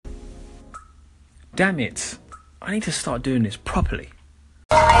Damn it. I need to start doing this properly.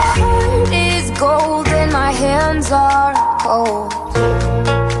 My heart is gold and my hands are cold.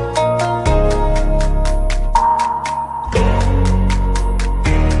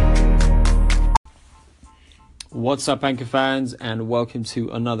 What's up, Anchor fans, and welcome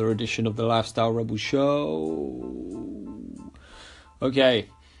to another edition of the Lifestyle Rebel Show. Okay,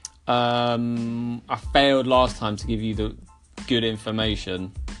 I failed last time to give you the good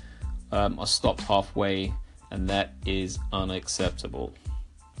information. I stopped halfway, and that is unacceptable.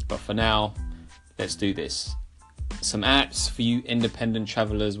 But for now, let's do this. Some apps for you independent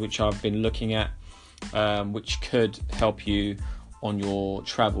travelers, which I've been looking at, which could help you on your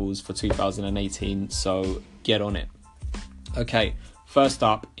travels for 2018. So get on it. Okay, first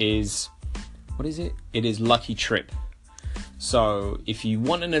up is, what is it? It is Lucky Trip. So if you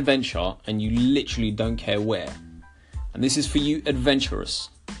want an adventure and you literally don't care where, and this is for you adventurous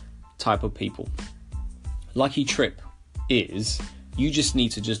type of people, Lucky Trip is, you just need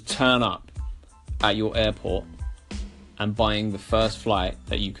to just turn up at your airport and buying the first flight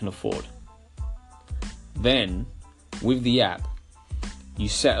that you can afford. Then with the app, you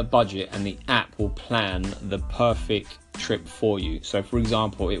set a budget and the app will plan the perfect trip for you. So for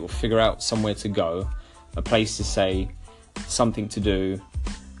example, it will figure out somewhere to go, a place to stay, something to do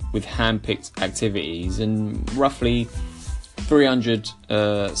with hand-picked activities, and roughly 300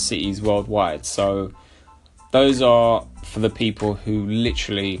 cities worldwide. So those are for the people who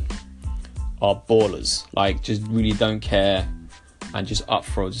literally are ballers, like just really don't care and just up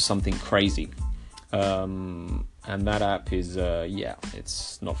for just something crazy. And that app is,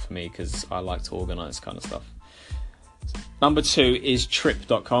 it's not for me because I like to organize kind of stuff. Number 2 is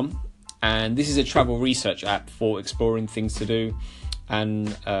Trip.com. And this is a travel research app for exploring things to do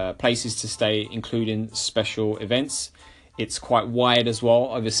and places to stay, including special events. It's quite wide as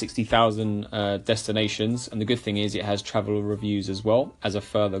well, over 60,000 destinations. And the good thing is it has travel reviews as well as a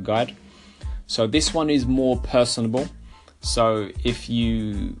further guide. So this one is more personable. So if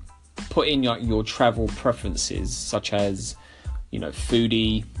you put in your travel preferences, such as,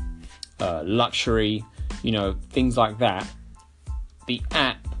 foodie, luxury, things like that, the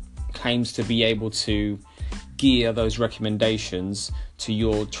app claims to be able to gear those recommendations to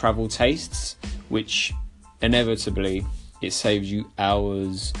your travel tastes, which inevitably it saves you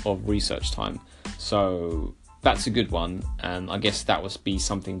hours of research time. So that's a good one, and I guess that would be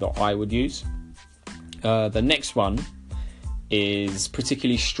something that I would use. The next one is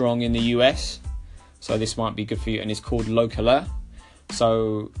particularly strong in the US, so this might be good for you, and it's called Localer.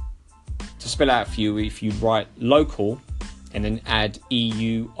 So to spell it out for you, if you write local and then add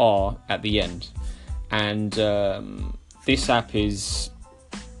EUR at the end, and this app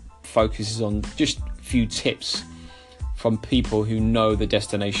focuses on just a few tips from people who know the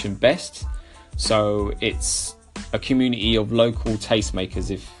destination best. So it's a community of local tastemakers,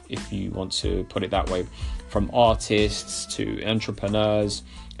 if you want to put it that way, from artists to entrepreneurs,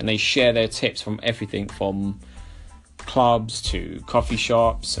 and they share their tips from everything from clubs to coffee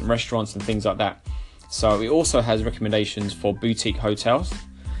shops and restaurants and things like that. So it also has recommendations for boutique hotels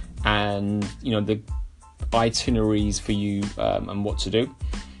and the itineraries for you and what to do.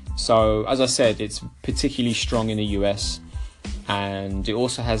 So as I said, it's particularly strong in the US, and it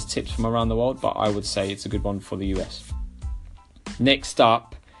also has tips from around the world, but I would say it's a good one for the US. Next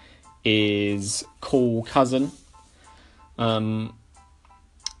up is Cool Cousin.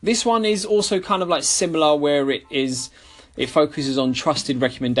 This one is also kind of like similar, where it focuses on trusted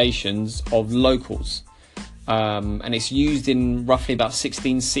recommendations of locals, and it's used in roughly about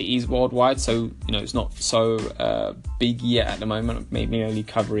 16 cities worldwide. So it's not so big yet at the moment, maybe only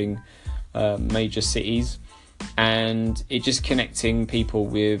covering major cities, and it just connecting people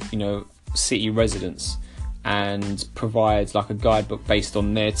with city residents, and provides like a guidebook based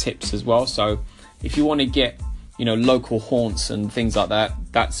on their tips as well. So if you want to get local haunts and things like that,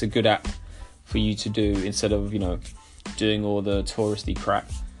 that's a good app for you to do, instead of doing all the touristy crap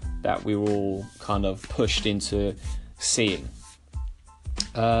that we were all kind of pushed into seeing.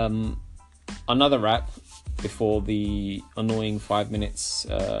 Another app, before the annoying 5 minutes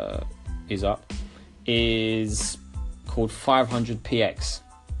is up, is called 500px.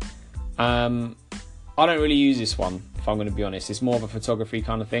 I don't really use this one, if I'm going to be honest. It's more of a photography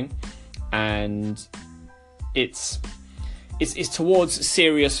kind of thing, and it's towards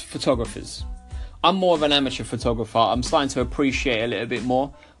serious photographers. I'm more of an amateur photographer. I'm starting to appreciate it a little bit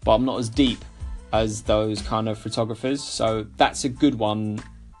more, but I'm not as deep as those kind of photographers. So that's a good one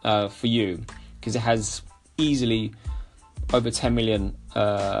for you, because it has easily over 10 million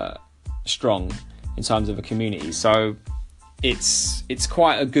strong in terms of a community. So it's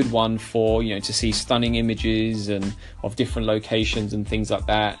quite a good one for, you know, to see stunning images and of different locations and things like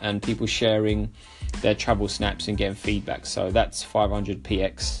that, and people sharing their travel snaps and getting feedback. So that's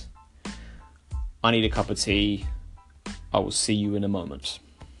 500px. I need a cup of tea. I will see you in a moment.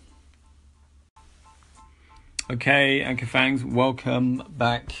 Okay, Anchor Fangs, welcome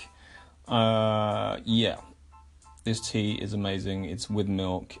back. This tea is amazing. It's with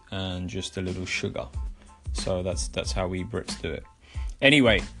milk and just a little sugar. So that's how we Brits do it.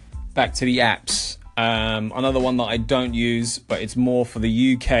 Anyway, back to the apps. Another one that I don't use, but it's more for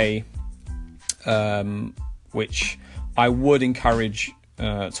the UK, which I would encourage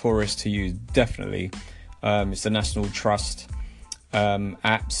tourists to use, definitely. It's the National Trust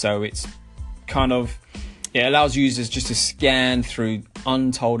app. So it's kind of, it allows users just to scan through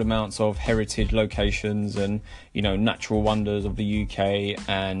untold amounts of heritage locations and, you know, natural wonders of the UK,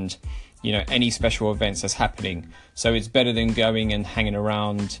 and, you know, any special events that's happening. So it's better than going and hanging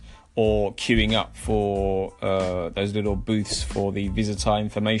around or queuing up for those little booths for the visitor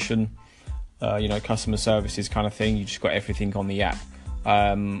information, you know, customer services kind of thing. You just got everything on the app.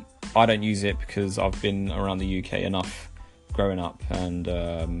 I don't use it because I've been around the UK enough growing up, and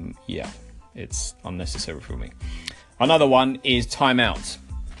it's unnecessary for me. Another one is Time Out.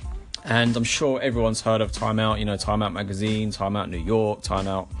 And I'm sure everyone's heard of Time Out, you know, Time Out Magazine, Time Out New York, Time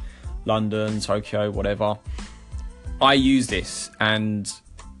Out London, Tokyo, whatever. I use this and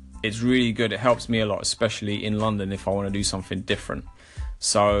it's really good. It helps me a lot, especially in London if I want to do something different.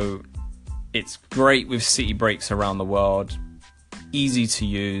 So it's great with city breaks around the world, easy to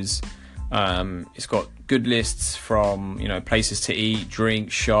use. It's got good lists from, you know, places to eat,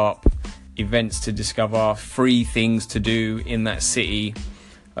 drink, shop, events to discover, free things to do in that city,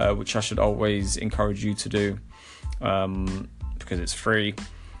 which I should always encourage you to do, because it's free.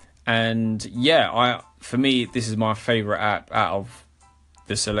 And for me, this is my favorite app out of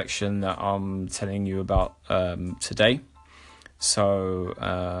the selection that I'm telling you about today. So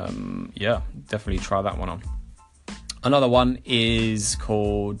definitely try that one on. Another one is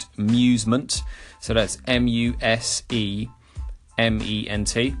called Musement. So that's Musement.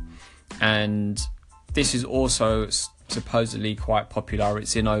 And this is also supposedly quite popular.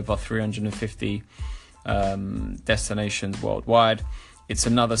 It's in over 350 destinations worldwide. It's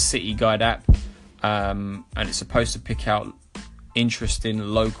another city guide app, and it's supposed to pick out interesting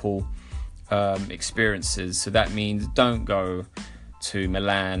local experiences. So that means don't go to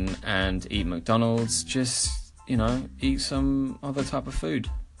Milan and eat McDonald's. Just, you know, eat some other type of food.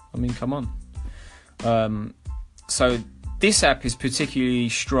 I mean, come on. So this app is particularly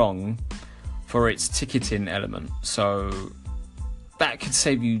strong for its ticketing element. So that could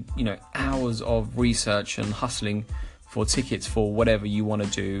save you, you know, hours of research and hustling for tickets for whatever you want to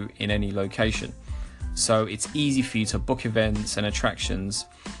do in any location. So it's easy for you to book events and attractions,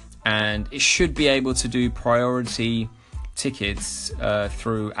 and it should be able to do priority tickets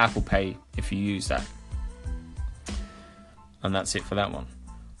through Apple Pay if you use that. And that's it for that one.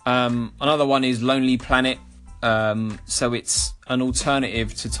 Another one is Lonely Planet. So it's an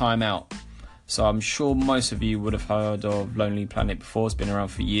alternative to Time Out. So I'm sure most of you would have heard of Lonely Planet before. It's been around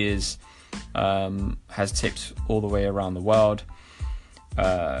for years. Has tips all the way around the world.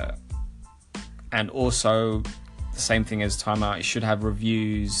 And also the same thing as Time Out. It should have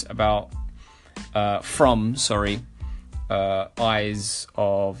reviews about eyes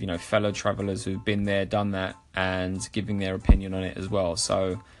of, you know, fellow travelers who've been there, done that, and giving their opinion on it as well.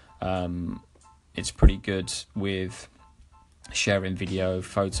 So it's pretty good with sharing video,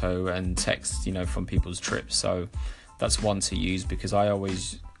 photo and text, you know, from people's trips. So that's one to use, because I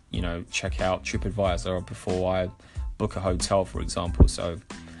always, you know, check out TripAdvisor before I book a hotel, for example. So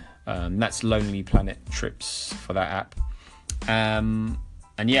that's Lonely Planet Trips for that app. And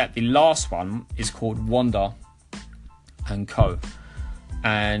the last one is called Wander & Co.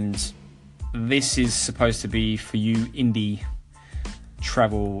 And this is supposed to be for you indie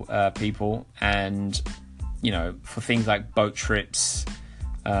travel people, and, you know, for things like boat trips,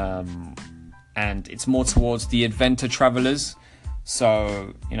 and it's more towards the adventure travelers.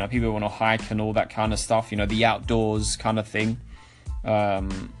 So, you know, people want to hike and all that kind of stuff, you know, the outdoors kind of thing.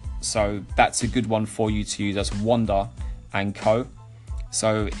 So that's a good one for you to use. That's Wander & Co.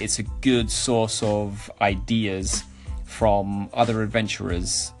 So it's a good source of ideas from other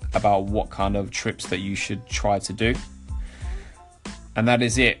adventurers about what kind of trips that you should try to do. And that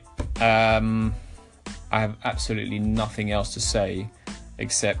is it. I have absolutely nothing else to say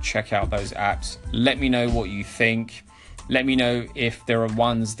except check out those apps. Let me know what you think. Let me know if there are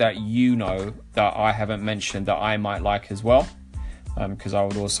ones that you know that I haven't mentioned that I might like as well, because I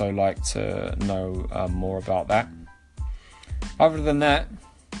would also like to know more about that. Other than that,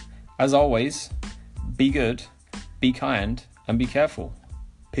 as always, be good, be kind, and be careful.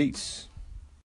 Peace.